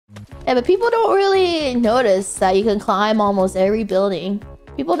Yeah, but people don't really notice that you can climb almost every building.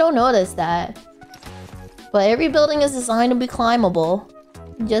 People don't notice that. But every building is designed to be climbable.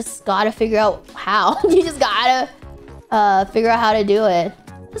 You just gotta figure out how. You just gotta figure out how to do it.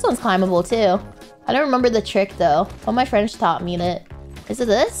 This one's climbable too. I don't remember the trick though. But my friends taught me it. Is it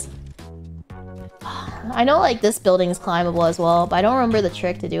this? I know like this building is climbable as well, but I don't remember the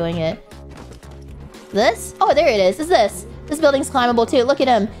trick to doing it. This? Oh, there it is. It's this. This building's climbable too. Look at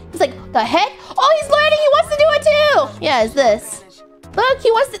him. He's like, the heck? Oh, he's learning. He wants to do it too. Yeah, it's this. Look,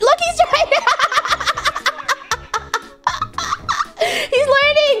 he wants to. Look, he's trying. He's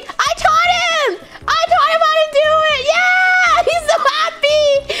learning. I taught him. I taught him how to do it. Yeah, he's so happy.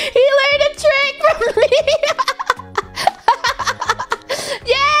 He learned a trick from me.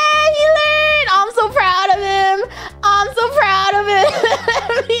 Yeah, he learned. I'm so proud of him. I'm so proud of him.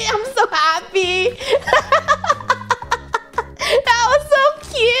 I'm so happy. That was so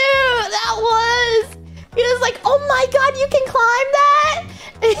cute. That was. He was like, oh my god, you can climb that?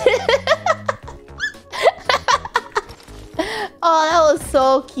 Oh, that was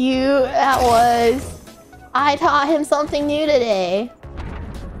so cute. That was. I taught him something new today.